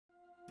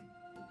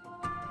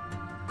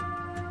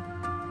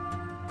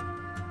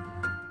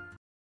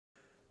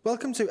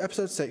Welcome to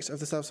episode 6 of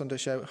the Self Sunday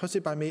Show,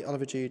 hosted by me,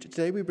 Oliver Jude.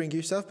 Today we bring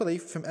you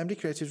Self-Belief from MD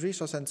Creative's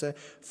Resource Centre,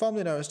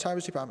 formerly known as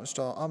Tyrus Department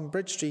Store, on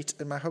Bridge Street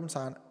in my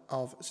hometown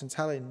of St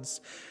Helens.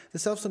 The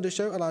Self Sunday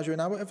Show allows you an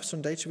hour every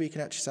Sunday to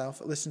reconnect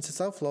yourself, listen to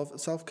self-love,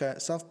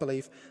 self-care,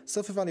 self-belief,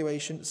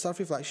 self-evaluation,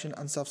 self-reflection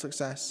and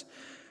self-success.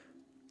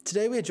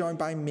 Today we are joined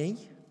by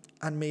me,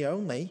 and me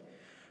only.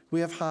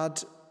 We have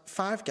had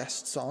 5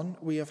 guests on.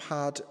 We have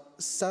had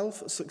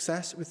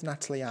self-success with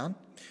Natalie Ann.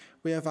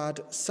 We have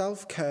had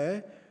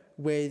self-care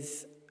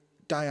with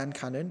Diane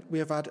Cannon. We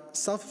have had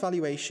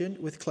self-evaluation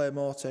with Claire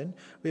Morton.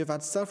 We have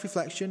had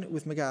self-reflection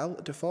with Miguel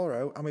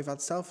DeForo, and we've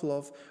had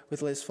self-love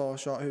with Liz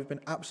Forshaw, who have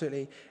been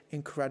absolutely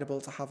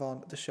incredible to have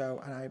on the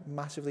show, and I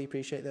massively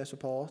appreciate their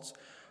support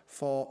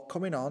for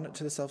coming on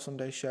to the Self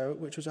Sunday Show,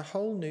 which was a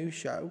whole new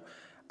show,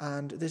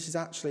 and this is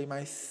actually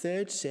my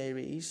 3rd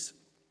series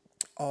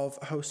of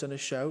hosting a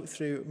show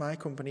through my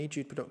company,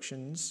 Jude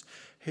Productions,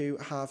 who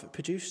have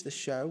produced the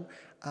show.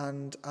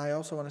 And I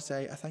also want to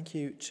say a thank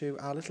you to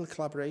our little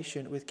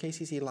collaboration with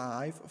KCC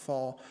Live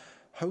for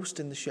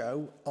hosting the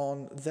show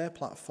on their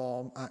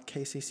platform at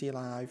kcclive.com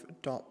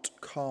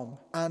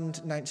and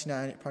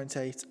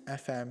 99.8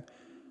 FM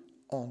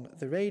on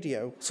the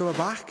radio. So we're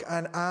back,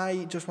 and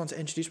I just want to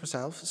introduce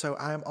myself. So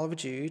I am Oliver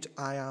Jude.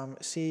 I am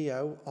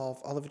CEO of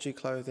Oliver Jude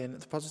Clothing,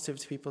 The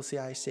Positivity People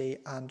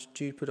CIC, and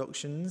Jude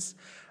Productions.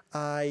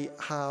 I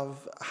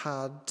have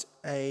had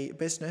a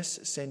business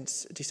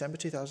since December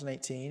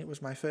 2018. It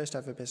was my first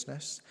ever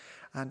business,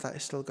 and that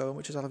is still going,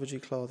 which is Oliver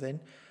Jude Clothing.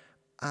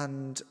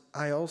 And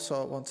I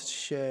also wanted to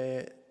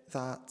share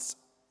that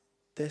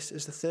this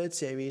is the 3rd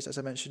series, as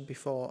I mentioned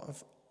before,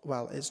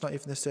 well, it's not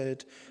even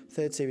the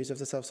third series of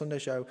the Self Sunday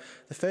Show.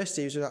 The first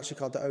series was actually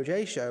called the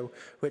OJ Show,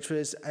 which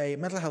was a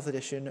mental health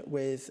edition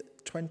with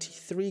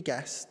 23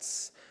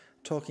 guests,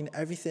 talking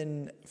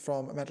everything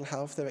from mental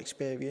health, their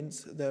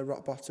experience, their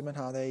rock bottom, and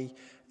how they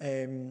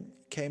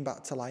came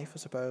back to life, I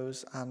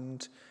suppose,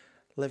 and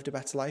lived a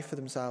better life for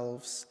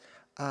themselves.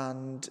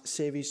 And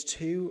series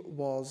 2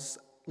 was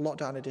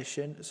lockdown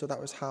edition, so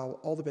that was how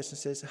all the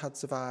businesses had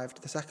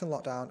survived the second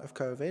lockdown of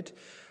COVID.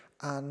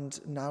 And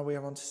now we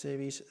are on to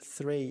series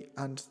 3,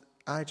 and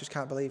I just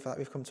can't believe that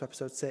we've come to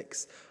episode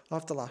 6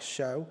 of the last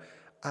show.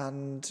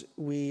 And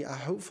we are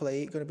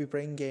hopefully going to be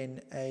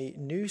bringing a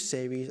new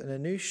series and a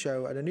new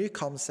show and a new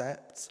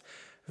concept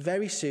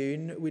very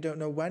soon. We don't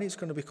know when it's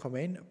going to be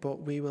coming,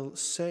 but we will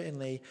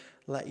certainly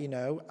let you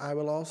know. I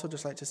will also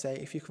just like to say,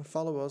 if you can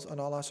follow us on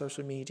all our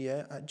social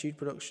media at Jude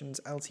Productions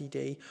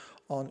Ltd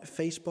on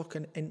Facebook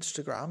and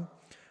Instagram,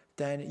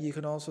 then you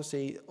can also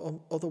see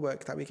other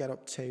work that we get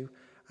up to.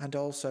 And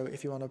also,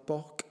 if you want to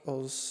book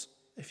us,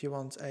 if you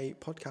want a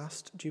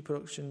podcast, Jude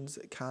Productions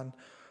can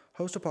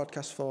host a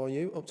podcast for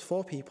you, up to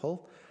 4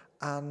 people,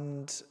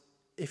 and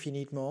if you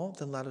need more,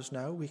 then let us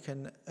know. We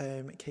can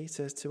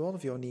cater to all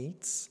of your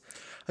needs.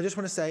 I just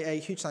want to say a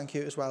huge thank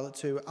you as well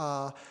to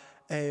our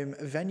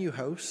venue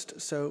host.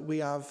 So we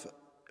have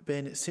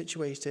been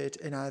situated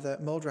in either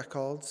Mould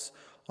Records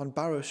on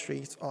Barrow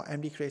Street or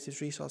MD Creative's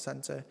Resource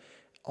Centre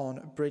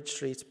on Bridge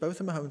Street,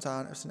 both in my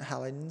hometown of St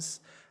Helens.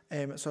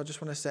 So I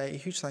just want to say a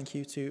huge thank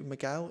you to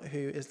Miguel, who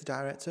is the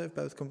director of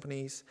both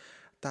companies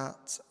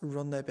that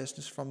run their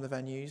business from the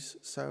venues.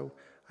 So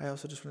I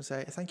also just want to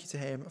say a thank you to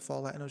him for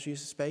letting us use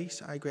the space.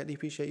 I greatly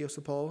appreciate your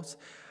support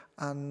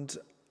and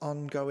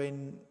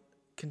ongoing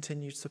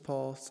continued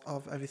support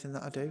of everything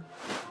that I do.